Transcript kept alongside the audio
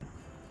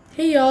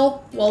Hey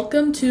y'all,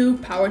 welcome to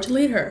Power to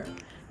Lead Her.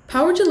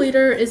 Power to Lead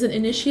Her is an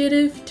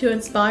initiative to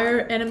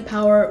inspire and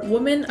empower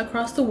women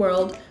across the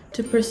world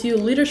to pursue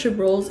leadership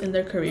roles in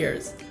their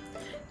careers.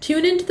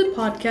 Tune into the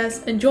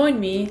podcast and join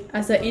me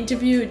as I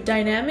interview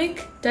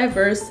dynamic,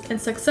 diverse,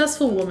 and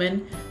successful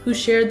women who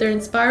share their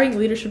inspiring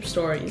leadership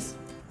stories.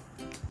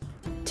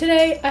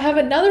 Today, I have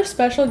another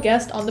special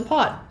guest on the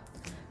pod.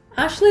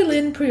 Ashley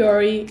Lynn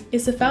Priori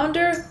is the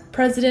founder,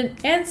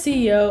 president, and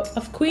CEO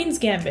of Queen's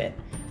Gambit,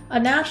 a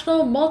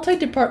national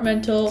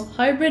multi-departmental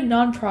hybrid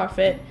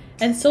nonprofit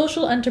and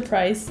social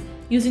enterprise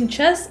using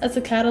chess as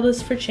a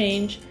catalyst for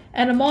change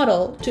and a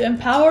model to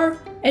empower,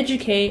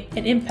 educate,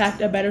 and impact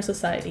a better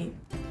society.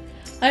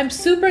 I am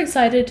super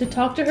excited to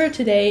talk to her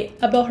today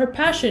about her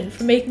passion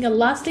for making a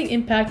lasting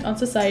impact on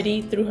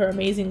society through her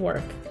amazing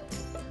work.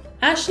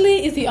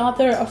 Ashley is the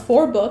author of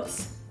 4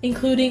 books,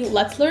 including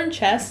Let's Learn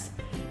Chess,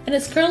 and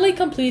is currently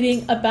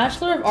completing a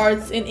Bachelor of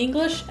Arts in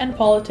English and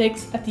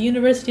Politics at the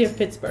University of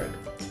Pittsburgh.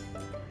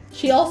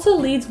 She also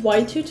leads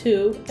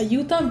Y22, a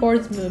Youth on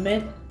Boards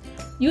movement,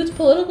 Youth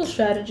Political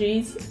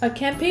Strategies, a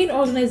campaign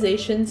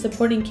organization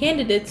supporting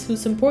candidates who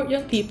support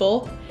young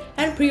people,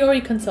 and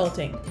Priori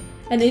Consulting,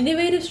 an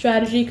innovative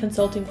strategy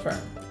consulting firm.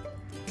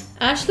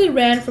 Ashley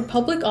ran for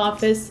public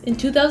office in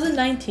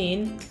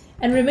 2019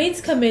 and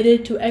remains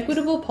committed to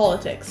equitable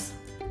politics.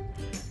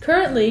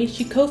 Currently,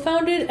 she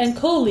co-founded and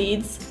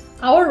co-leads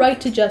Our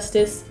Right to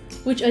Justice,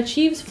 which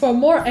achieves for a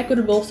more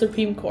equitable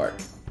Supreme Court.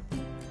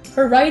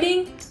 Her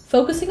writing,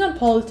 focusing on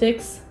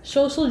politics,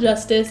 social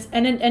justice,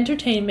 and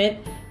entertainment,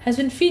 has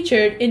been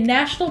featured in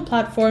national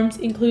platforms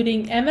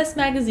including MS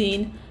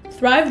Magazine,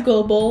 Thrive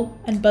Global,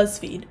 and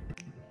BuzzFeed.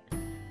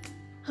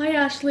 Hi,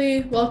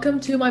 Ashley. Welcome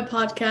to my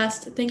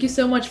podcast. Thank you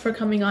so much for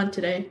coming on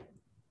today.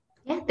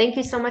 Yeah, thank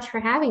you so much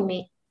for having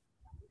me.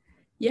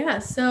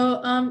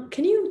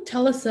 Can you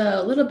tell us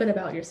a little bit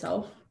about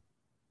yourself?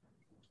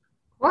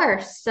 Of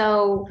course.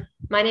 So,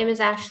 my name is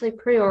Ashley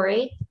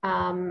Priori.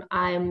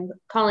 I'm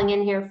calling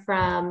in here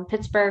from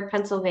Pittsburgh,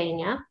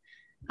 Pennsylvania.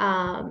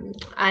 I'm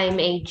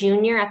a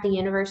junior at the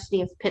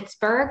University of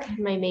Pittsburgh.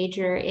 My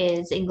major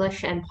is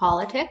English and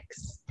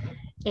Politics,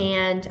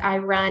 and I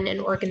run an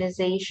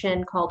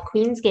organization called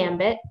Queen's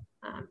Gambit,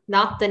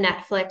 not the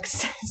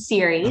Netflix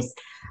series.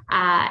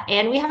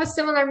 And we have a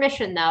similar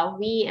mission, though.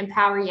 We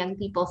empower young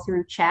people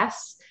through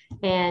chess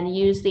and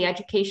use the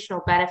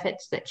educational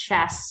benefits that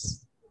chess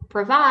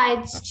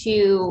provides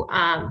to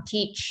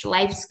teach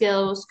life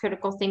skills,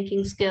 critical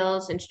thinking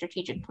skills, and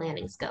strategic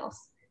planning skills.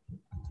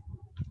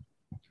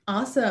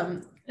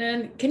 Awesome.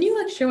 And can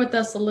you share with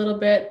us a little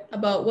bit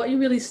about what you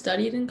really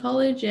studied in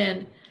college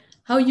and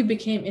how you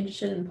became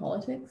interested in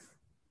politics?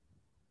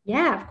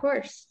 Yeah, of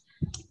course.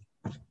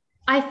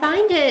 I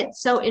find it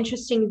so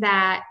interesting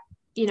that,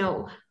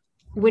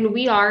 when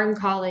we are in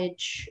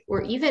college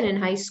or even in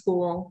high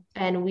school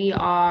and we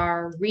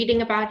are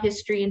reading about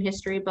history in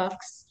history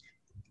books,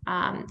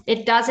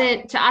 it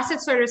doesn't, to us,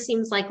 it sort of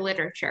seems like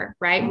literature,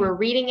 right? We're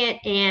reading it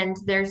and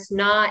there's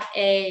not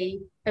a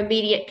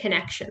immediate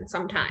connection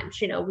sometimes.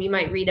 We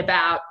might read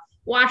about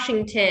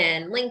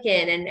Washington,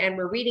 Lincoln, and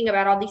we're reading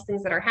about all these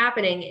things that are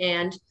happening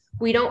and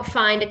we don't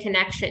find a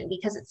connection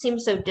because it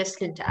seems so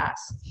distant to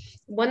us.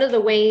 One of the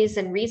ways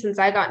and reasons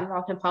I got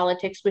involved in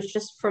politics was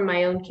just from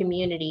my own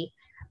community.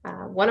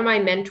 One of my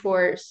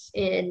mentors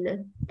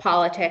in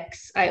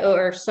politics, I owe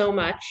her so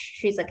much.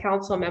 She's a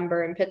council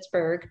member in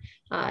Pittsburgh,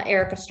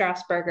 Erica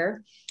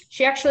Strasburger.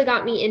 She actually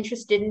got me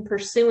interested in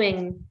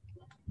pursuing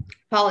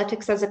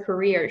politics as a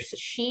career. So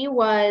she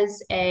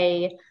was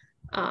a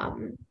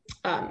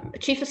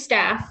chief of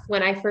staff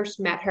when I first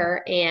met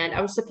her, and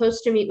I was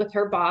supposed to meet with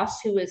her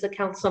boss, who was a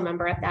council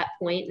member at that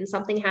point, and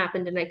something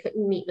happened and I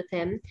couldn't meet with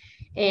him.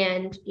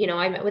 And,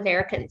 I met with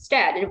Erica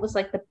instead. And it was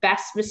like the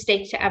best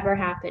mistake to ever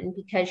happen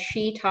because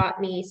she taught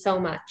me so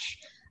much.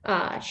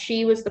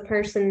 She was the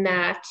person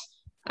that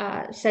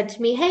said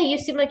to me, "Hey, you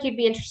seem like you'd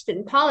be interested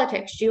in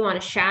politics. Do you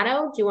want to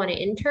shadow? Do you want to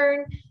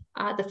intern?"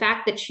 The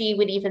fact that she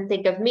would even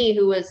think of me,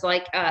 who was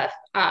like a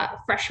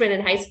freshman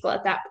in high school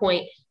at that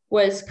point,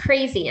 was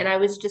crazy. And I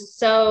was just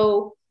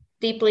so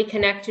deeply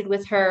connected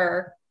with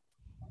her,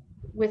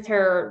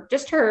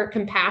 just her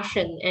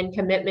compassion and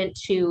commitment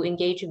to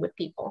engaging with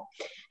people.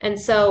 And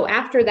so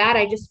after that,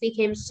 I just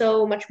became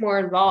so much more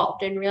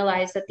involved and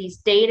realized that these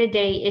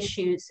day-to-day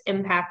issues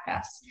impact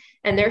us.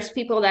 And there's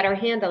people that are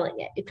handling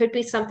it. It could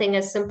be something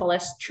as simple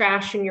as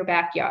trash in your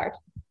backyard,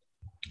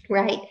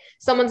 right?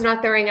 Someone's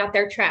not throwing out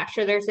their trash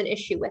or there's an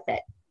issue with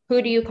it.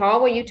 Who do you call?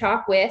 Well, you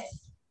talk with,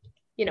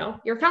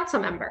 your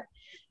council member.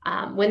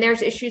 When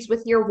there's issues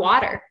with your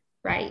water,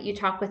 right? You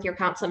talk with your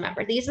council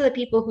member. These are the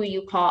people who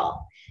you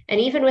call. And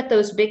even with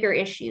those bigger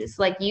issues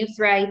like youth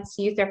rights,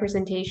 youth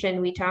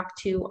representation, we talk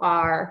to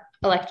our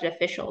elected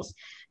officials.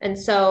 And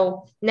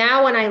so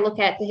now when I look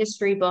at the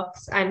history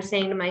books, I'm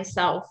saying to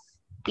myself,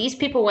 these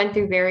people went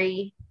through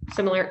very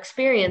similar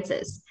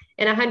experiences.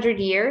 In 100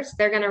 years,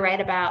 they're going to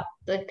write about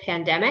the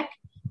pandemic.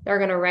 They're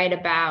going to write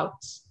about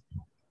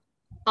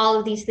all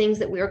of these things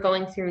that we are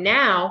going through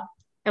now.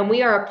 And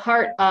we are a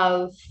part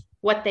of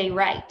what they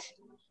write.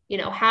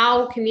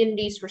 how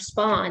communities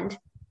respond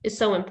is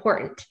so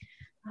important.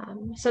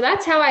 So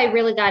that's how I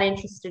really got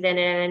interested in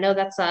it. And I know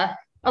that's a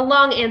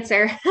long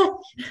answer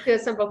to a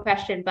simple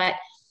question, but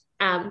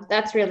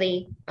that's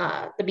really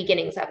the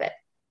beginnings of it.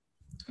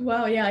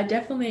 Wow, yeah, I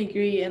definitely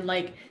agree. And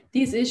like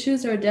these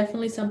issues are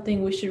definitely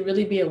something we should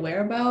really be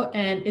aware about.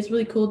 And it's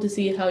really cool to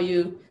see how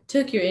you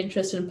took your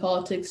interest in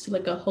politics to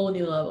like a whole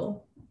new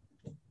level.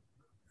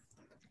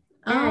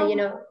 Yeah, Um,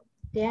 yeah,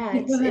 yeah, go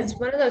it's ahead.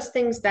 one of those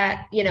things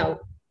that,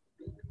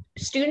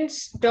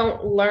 students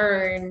don't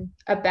learn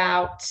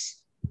about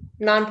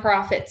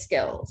nonprofit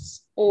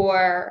skills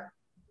or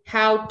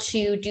how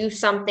to do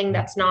something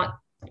that's not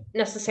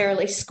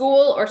necessarily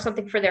school or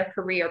something for their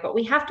career, but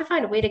we have to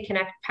find a way to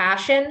connect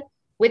passion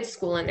with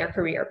school and their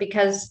career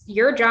because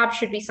your job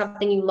should be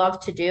something you love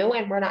to do,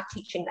 and we're not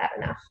teaching that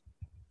enough.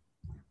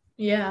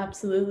 Yeah,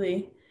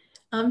 absolutely.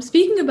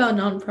 Speaking about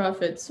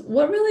nonprofits,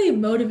 what really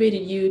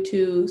motivated you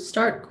to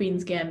start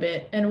Queen's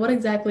Gambit and what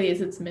exactly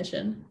is its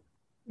mission?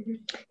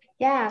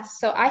 Yeah,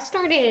 so I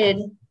started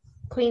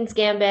Queen's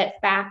Gambit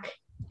back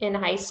in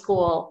high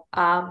school.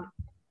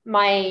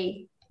 My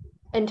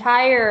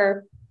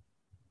entire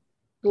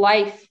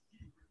life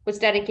was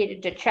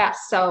dedicated to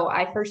chess. So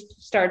I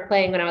first started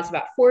playing when I was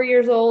about 4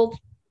 years old.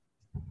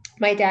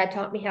 My dad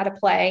taught me how to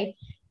play,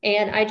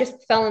 and I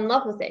just fell in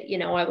love with it.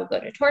 I would go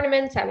to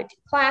tournaments, I would do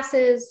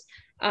classes.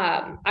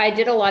 I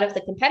did a lot of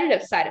the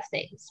competitive side of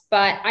things,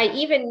 but I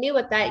even knew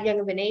at that young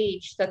of an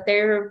age that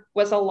there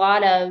was a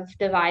lot of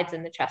divides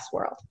in the chess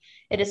world.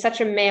 It is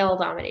such a male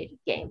dominated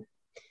game.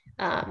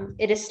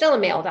 It is still a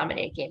male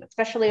dominated game,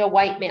 especially a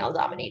white male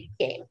dominated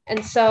game.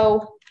 And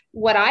so,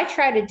 what I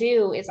try to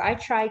do is I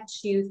try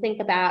to think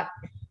about,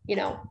 you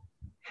know,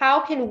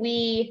 how can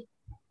we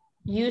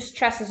use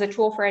chess as a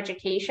tool for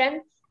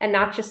education and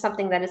not just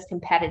something that is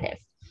competitive.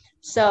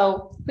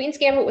 So Queen's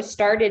Gambit was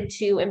started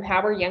to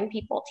empower young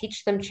people,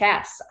 teach them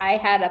chess. I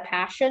had a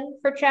passion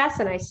for chess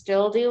and I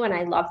still do, and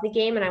I love the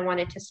game and I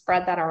wanted to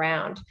spread that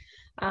around.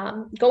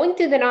 Going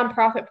through the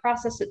nonprofit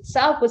process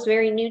itself was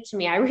very new to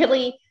me.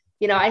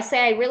 I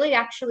say I really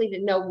actually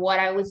didn't know what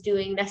I was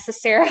doing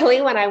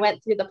necessarily when I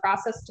went through the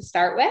process to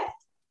start with.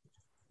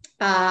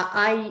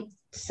 I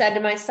said to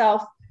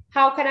myself,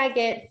 how can I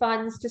get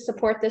funds to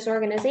support this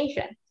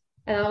organization?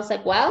 And I was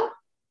like, well,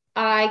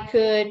 I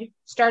could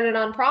start a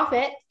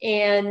nonprofit,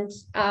 and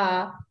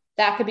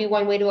that could be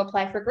one way to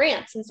apply for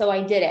grants. And so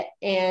I did it.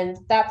 And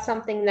that's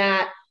something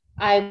that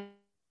I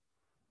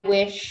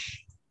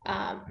wish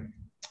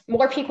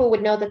more people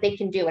would know that they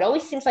can do. It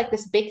always seems like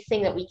this big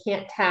thing that we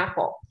can't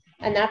tackle.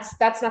 And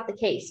that's not the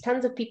case.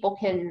 Tons of people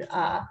can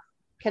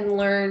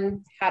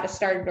learn how to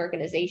start an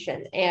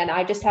organization. And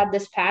I just had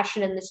this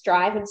passion and this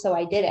drive, and so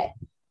I did it.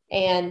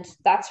 And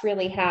that's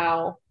really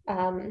how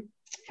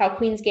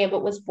Queen's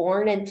Gambit was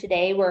born. And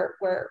today we're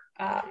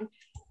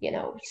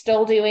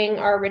still doing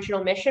our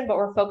original mission, but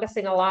we're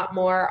focusing a lot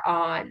more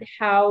on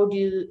how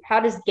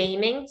does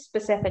gaming,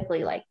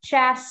 specifically like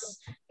chess,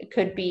 it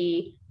could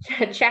be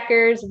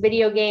checkers,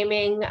 video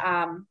gaming,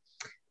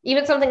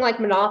 even something like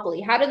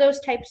Monopoly. How do those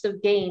types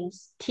of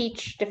games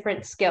teach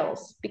different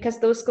skills? Because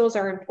those skills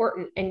are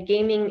important, and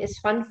gaming is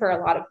fun for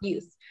a lot of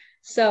youth.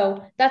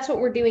 So that's what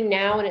we're doing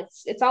now, and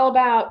it's all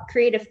about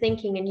creative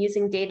thinking and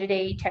using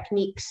day-to-day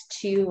techniques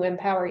to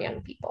empower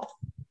young people.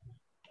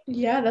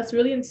 Yeah, that's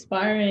really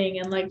inspiring.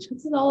 And like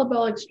chess is all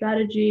about like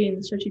strategy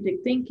and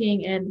strategic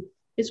thinking. And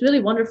it's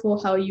really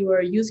wonderful how you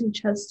are using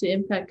chess to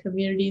impact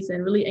communities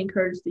and really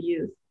encourage the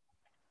youth.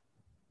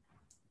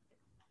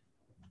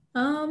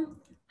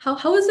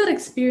 How has that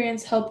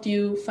experience helped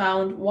you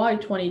found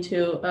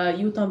Y22,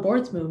 Youth on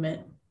Boards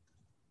movement?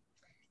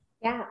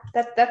 Yeah,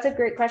 that's a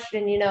great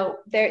question.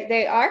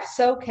 They are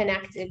so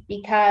connected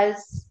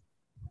because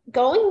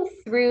going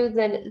through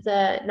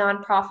the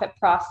nonprofit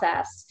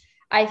process,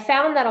 I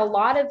found that a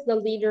lot of the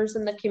leaders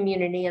in the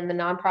community in the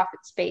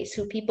nonprofit space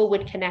who people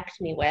would connect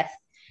me with,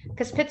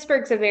 because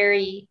Pittsburgh's a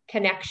very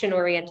connection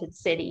oriented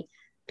city,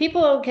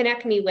 people would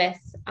connect me with,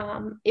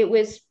 it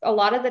was a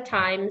lot of the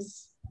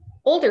times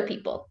older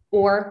people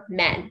or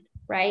men,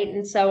 right?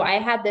 And so I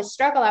had this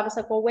struggle. I was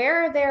like, well,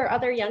 where are there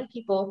other young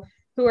people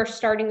who are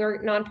starting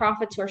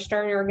nonprofits, who are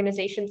starting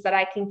organizations that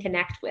I can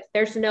connect with?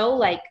 There's no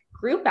like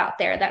group out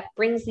there that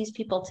brings these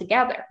people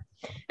together.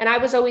 And I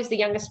was always the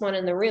youngest one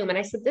in the room. And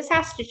I said, this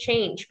has to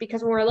change,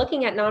 because when we're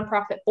looking at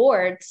nonprofit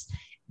boards,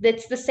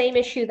 that's the same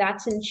issue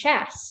that's in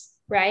chess,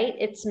 right?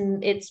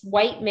 It's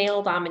white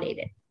male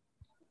dominated.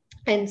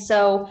 And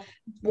so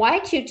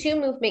Y22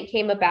 movement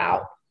came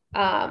about.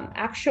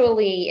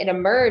 Actually, it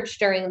emerged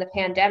during the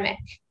pandemic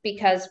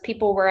because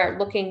people were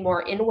looking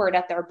more inward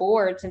at their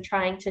boards and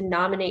trying to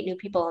nominate new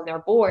people on their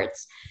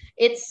boards.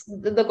 It's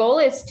the goal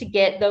is to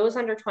get those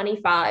under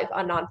 25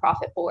 on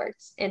nonprofit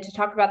boards and to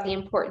talk about the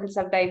importance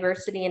of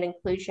diversity and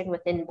inclusion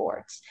within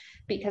boards,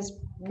 because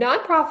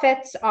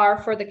nonprofits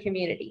are for the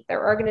community.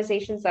 They're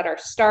organizations that are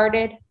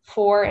started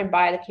for and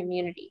by the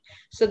community.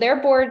 So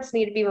their boards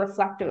need to be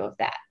reflective of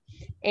that.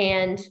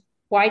 And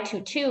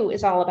Y22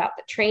 is all about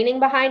the training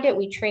behind it.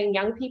 We train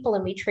young people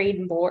and we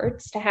train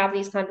boards to have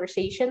these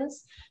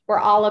conversations. We're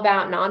all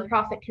about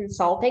nonprofit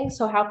consulting.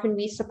 So, how can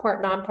we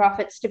support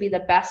nonprofits to be the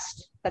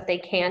best that they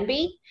can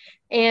be?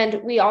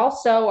 And we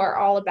also are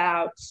all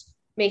about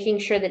making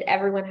sure that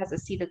everyone has a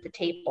seat at the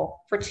table.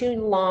 For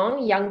too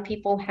long, young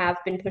people have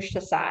been pushed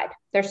aside.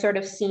 They're sort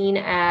of seen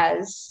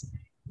as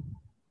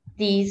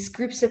these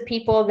groups of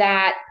people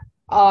that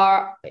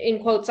are,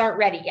 in quotes, aren't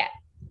ready yet.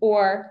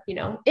 Or,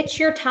 it's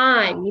your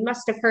time. You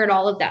must have heard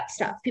all of that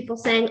stuff. People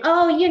saying,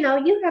 oh,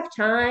 you have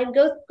time,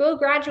 go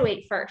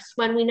graduate first.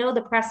 When we know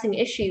the pressing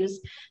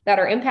issues that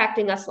are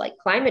impacting us, like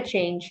climate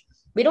change,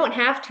 we don't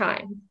have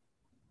time,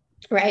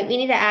 right? We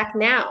need to act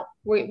now.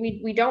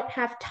 We don't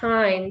have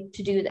time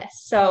to do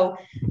this. So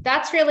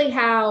that's really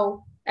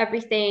how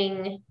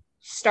everything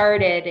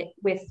started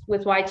with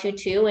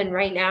Y22. And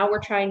right now we're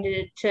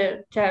trying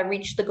to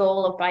reach the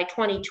goal of by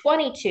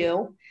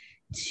 2022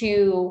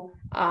 to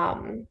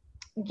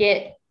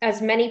get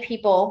as many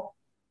people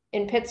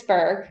in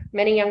Pittsburgh,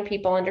 many young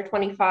people under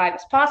 25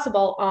 as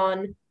possible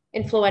on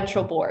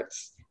influential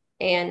boards.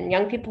 And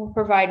young people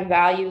provide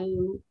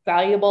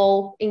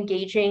valuable,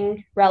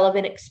 engaging,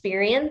 relevant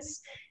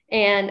experience.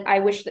 And I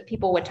wish that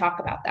people would talk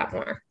about that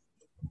more.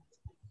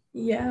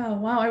 Yeah,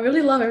 wow. I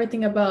really love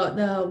everything about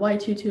the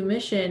Y22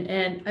 mission.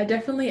 And I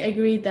definitely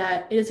agree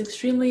that it is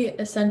extremely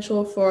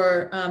essential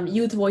for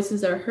youth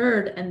voices are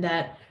heard and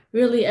that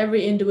really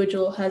every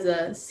individual has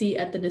a seat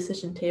at the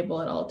decision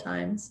table at all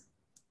times.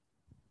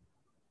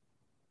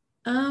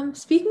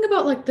 Speaking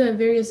about like the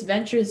various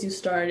ventures you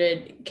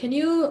started, can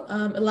you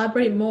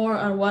elaborate more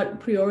on what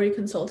Priori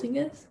Consulting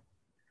is?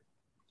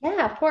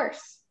 Yeah, of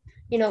course.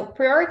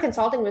 Priori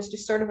Consulting was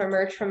just sort of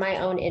emerged from my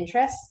own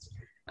interest.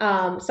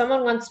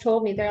 Someone once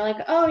told me, they're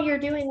like, oh, you're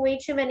doing way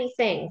too many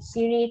things.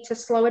 You need to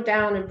slow it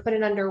down and put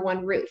it under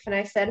one roof. And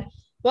I said,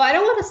 well, I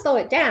don't want to slow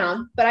it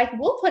down, but I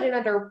will put it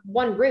under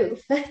one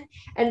roof.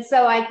 And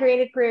so I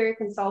created Priori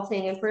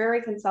Consulting. And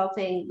Priori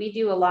Consulting, we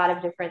do a lot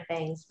of different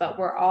things, but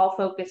we're all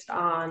focused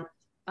on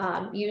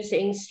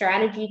using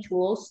strategy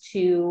tools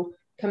to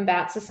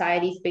combat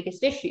society's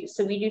biggest issues.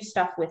 So we do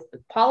stuff with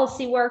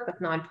policy work, with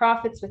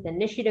nonprofits, with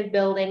initiative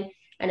building,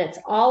 and it's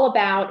all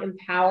about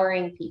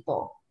empowering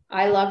people.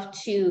 I love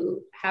to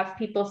have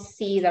people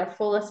see their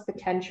fullest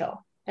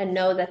potential and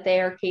know that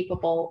they are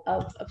capable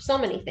of so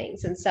many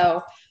things. And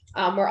so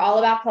we're all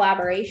about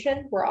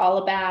collaboration. We're all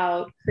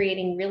about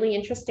creating really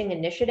interesting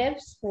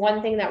initiatives.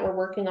 One thing that we're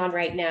working on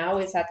right now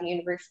is at the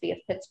University of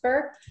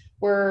Pittsburgh.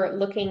 We're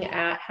looking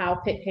at how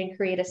Pitt can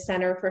create a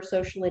center for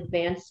social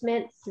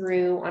advancement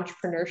through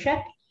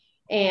entrepreneurship.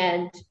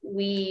 And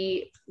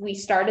we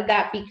started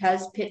that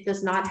because Pitt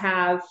does not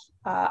have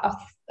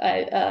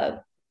a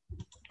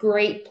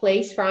great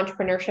place for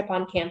entrepreneurship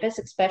on campus,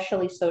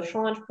 especially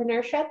social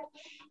entrepreneurship.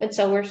 And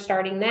so we're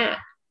starting that.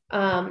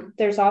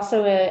 There's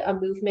also a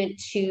movement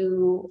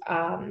to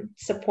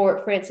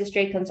support Frances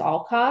Jenkins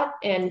Olcott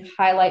and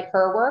highlight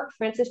her work.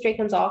 Frances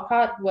Jenkins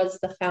Olcott was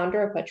the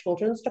founder of a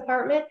children's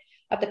department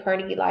at the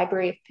Carnegie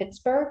Library of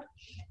Pittsburgh.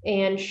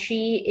 And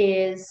she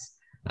is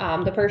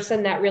the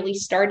person that really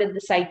started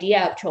this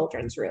idea of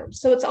children's rooms.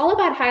 So it's all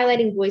about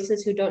highlighting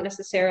voices who don't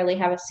necessarily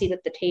have a seat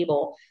at the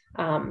table,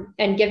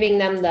 and giving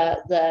them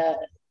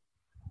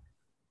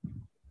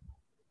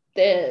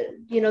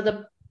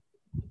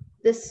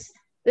this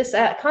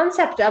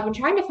concept of, I'm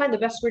trying to find the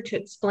best word to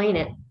explain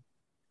it,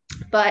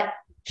 but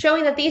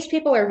showing that these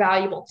people are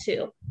valuable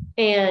too.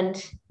 And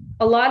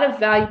a lot of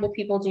valuable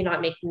people do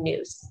not make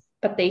news,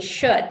 but they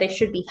should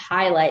be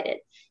highlighted.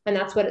 And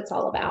that's what it's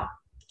all about.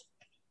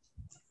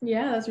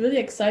 Yeah, that's really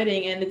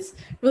exciting. And it's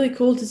really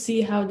cool to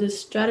see how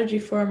this strategy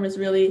forum is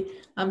really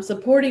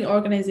supporting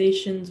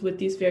organizations with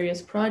these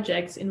various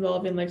projects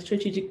involving like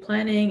strategic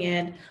planning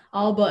and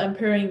all about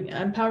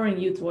empowering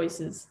youth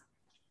voices.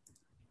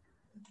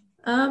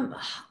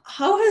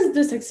 How has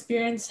this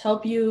experience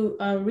helped you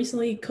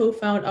recently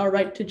co-found Our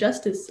Right to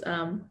Justice?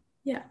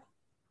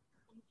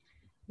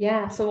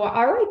 Yeah, so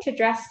Our Right to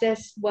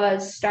Justice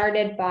was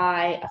started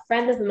by a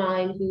friend of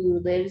mine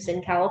who lives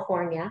in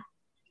California,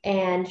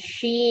 and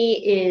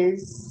she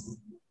is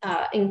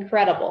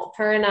incredible.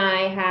 Her and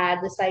I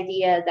had this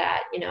idea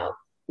that,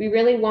 we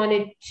really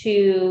wanted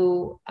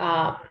to,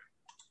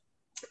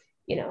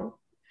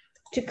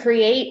 to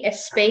create a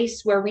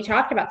space where we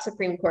talked about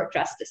Supreme Court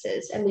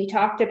justices and we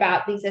talked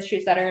about these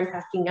issues that are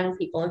impacting young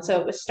people. And so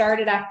it was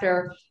started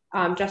after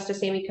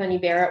Justice Amy Coney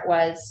Barrett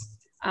was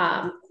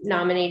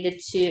nominated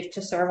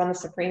to serve on the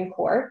Supreme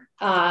Court.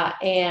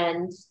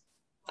 And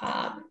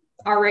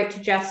Our Right to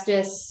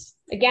Justice,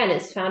 again,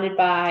 is founded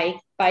by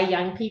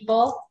young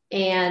people,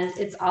 and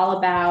it's all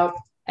about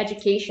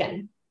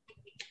education,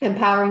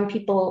 empowering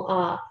people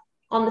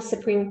on the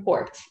Supreme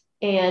Court,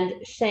 and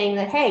saying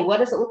that, hey, what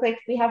does it look like if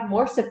we have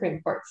more Supreme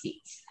Court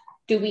seats?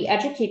 Do we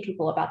educate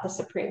people about the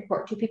Supreme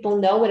Court? Do people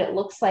know what it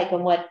looks like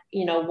and what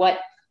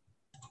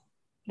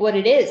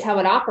it is, how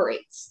it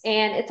operates?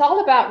 And it's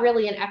all about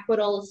really an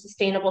equitable,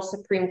 sustainable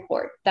Supreme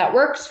Court that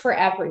works for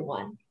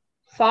everyone,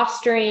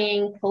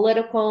 fostering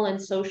political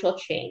and social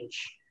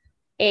change.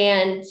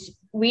 And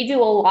we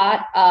do a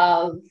lot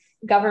of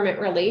government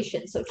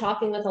relations. So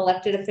talking with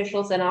elected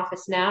officials in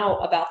office now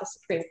about the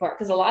Supreme Court,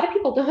 because a lot of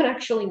people don't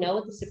actually know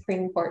what the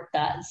Supreme Court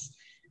does.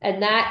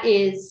 And that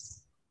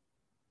is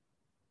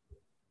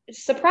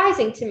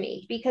surprising to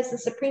me because the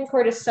Supreme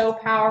Court is so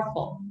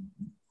powerful.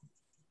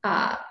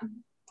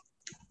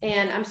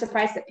 And I'm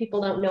surprised that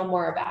people don't know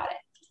more about it.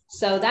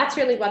 So that's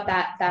really what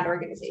that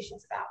organization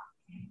is about.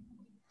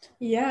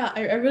 Yeah,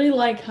 I really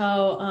like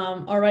how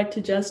Our Right to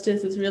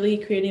Justice is really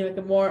creating like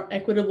a more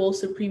equitable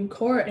Supreme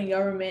Court and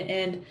government,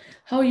 and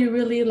how you're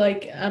really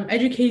like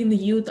educating the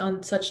youth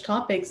on such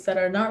topics that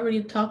are not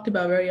really talked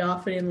about very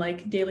often in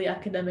like daily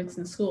academics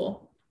in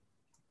school.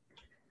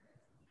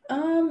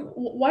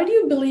 Why do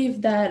you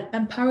believe that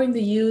empowering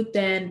the youth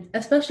and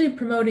especially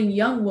promoting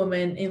young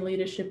women in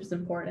leadership is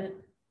important?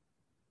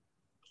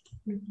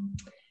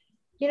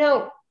 You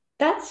know,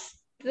 that's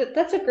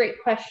a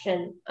great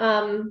question.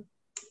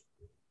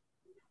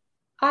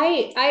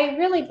 I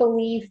really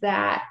believe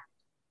that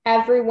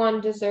everyone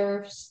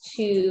deserves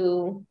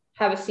to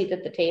have a seat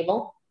at the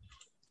table.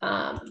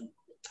 The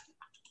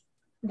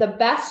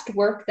best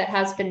work that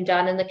has been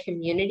done in the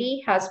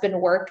community has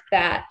been work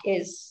that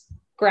is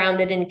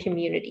grounded in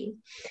community.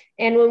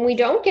 And when we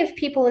don't give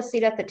people a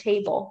seat at the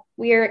table,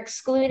 we are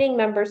excluding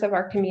members of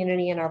our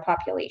community and our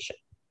population,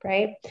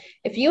 right?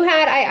 If you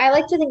had, I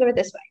like to think of it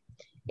this way.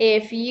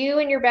 If you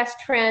and your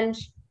best friend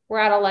were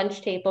at a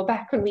lunch table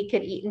back when we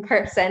could eat in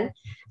person,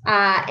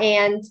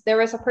 and there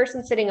was a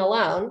person sitting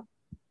alone,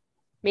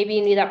 maybe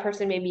you knew that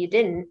person, maybe you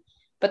didn't,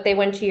 but they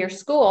went to your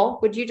school,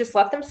 would you just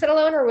let them sit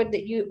alone, or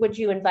would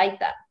you invite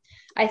them?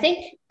 I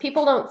think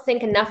people don't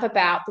think enough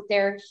about that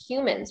they're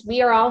humans.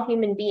 We are all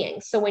human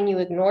beings. So when you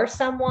ignore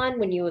someone,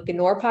 when you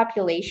ignore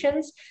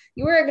populations,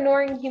 you are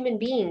ignoring human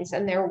beings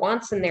and their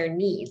wants and their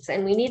needs.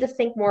 And we need to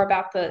think more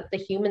about the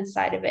human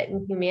side of it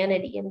and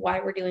humanity and why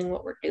we're doing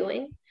what we're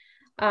doing.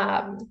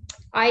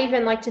 I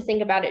even like to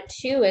think about it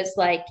too as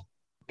like,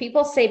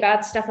 people say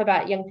bad stuff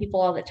about young people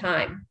all the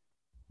time.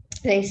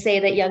 They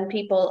say that young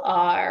people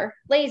are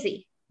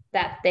lazy,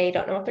 that they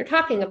don't know what they're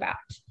talking about.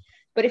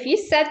 But if you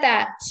said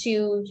that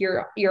to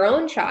your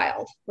own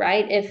child,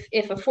 right?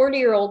 If a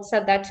 40-year-old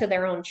said that to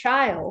their own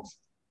child,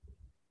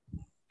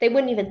 they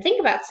wouldn't even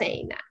think about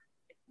saying that.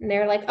 And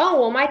they're like,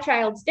 oh, well, my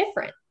child's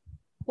different.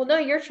 Well, no,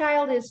 your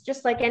child is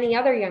just like any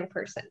other young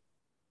person.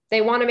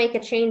 They want to make a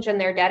change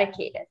and they're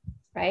dedicated,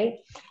 right?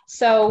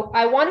 So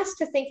I want us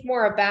to think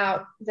more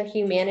about the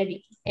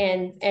humanity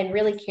and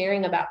really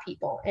caring about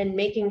people and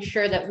making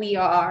sure that we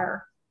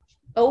are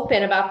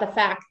open about the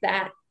fact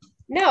that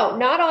no,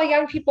 not all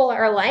young people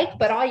are alike,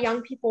 but all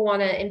young people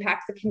want to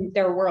impact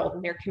their world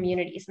and their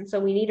communities. And so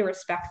we need to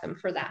respect them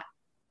for that.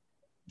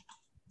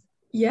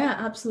 Yeah,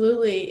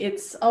 absolutely.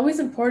 It's always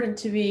important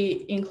to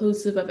be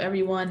inclusive of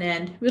everyone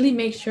and really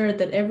make sure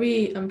that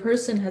every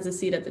person has a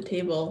seat at the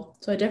table.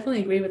 So I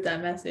definitely agree with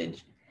that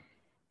message.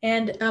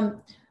 And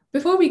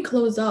before we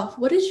close off,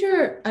 what is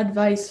your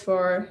advice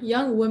for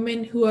young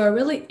women who are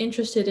really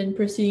interested in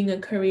pursuing a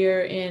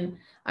career in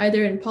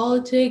either in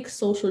politics,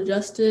 social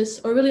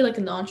justice, or really like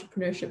an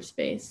entrepreneurship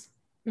space?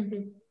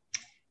 Mm-hmm.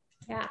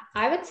 Yeah,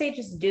 I would say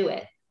just do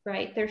it,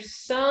 right? There's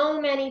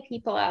so many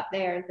people out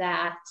there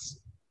that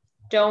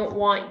don't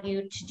want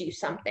you to do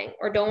something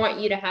or don't want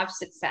you to have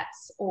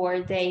success, or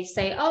they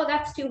say, oh,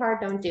 that's too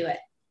hard, don't do it.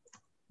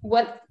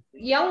 What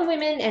young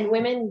women and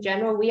women in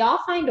general, we all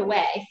find a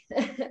way.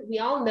 We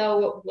all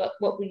know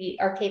what we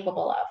are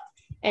capable of,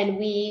 and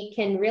we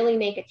can really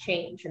make a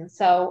change. And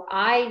so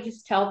I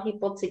just tell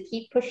people to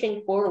keep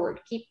pushing forward,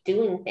 keep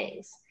doing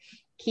things,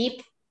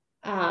 keep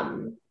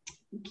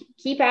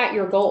at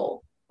your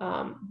goal.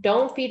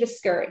 Don't be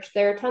discouraged.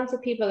 There are tons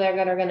of people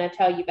that are going to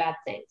tell you bad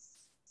things.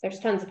 There's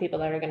tons of people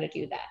that are going to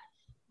do that.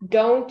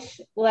 Don't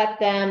let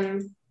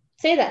them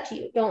say that to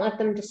you. Don't let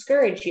them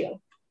discourage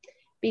you.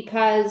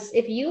 Because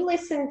if you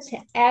listen to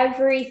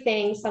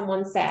everything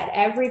someone said,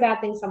 every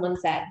bad thing someone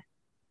said,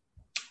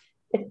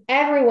 if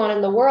everyone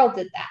in the world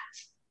did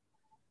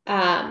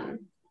that,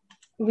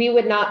 we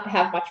would not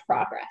have much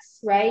progress,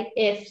 right?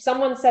 If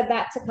someone said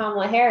that to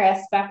Kamala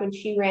Harris back when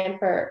she ran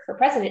for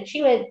president,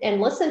 she would, and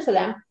listen to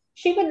them,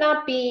 she would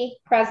not be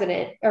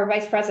president or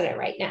vice president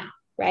right now,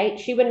 right?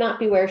 She would not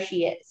be where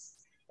she is.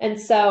 And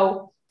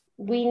so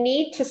we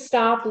need to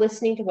stop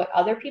listening to what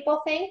other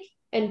people think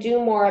and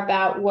do more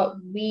about what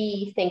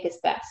we think is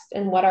best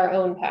and what our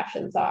own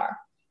passions are.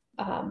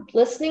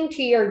 Listening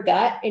to your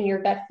gut and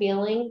your gut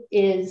feeling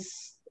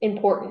is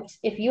important.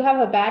 If you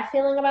have a bad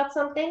feeling about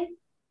something,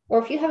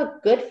 or if you have a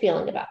good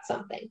feeling about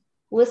something,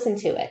 listen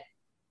to it,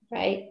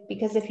 right?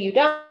 Because if you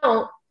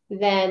don't,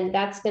 then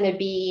that's going to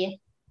be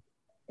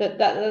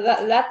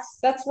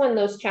that's when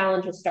those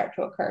challenges start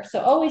to occur. So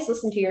always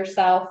listen to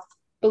yourself,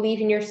 believe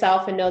in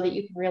yourself, and know that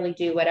you can really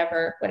do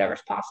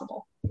whatever's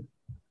possible.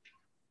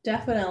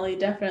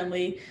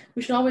 Definitely.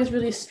 We should always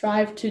really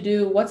strive to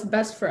do what's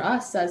best for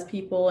us as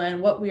people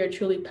and what we are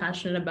truly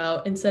passionate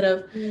about instead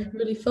of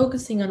really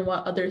focusing on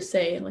what others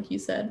say, like you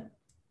said.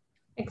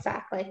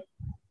 Exactly.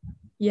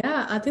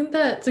 Yeah, I think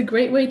that's a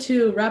great way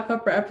to wrap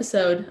up our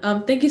episode.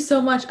 Thank you so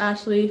much,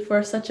 Ashley,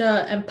 for such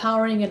a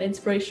empowering and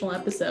inspirational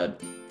episode.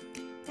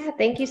 Yeah,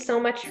 thank you so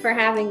much for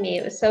having me.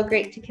 It was so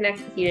great to connect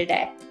with you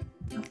today.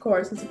 Of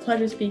course, it's a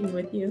pleasure speaking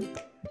with you.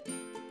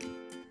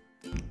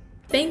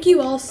 Thank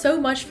you all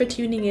so much for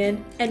tuning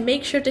in, and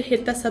make sure to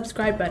hit that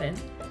subscribe button.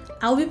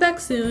 I'll be back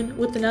soon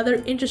with another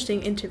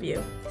interesting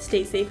interview.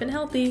 Stay safe and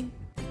healthy.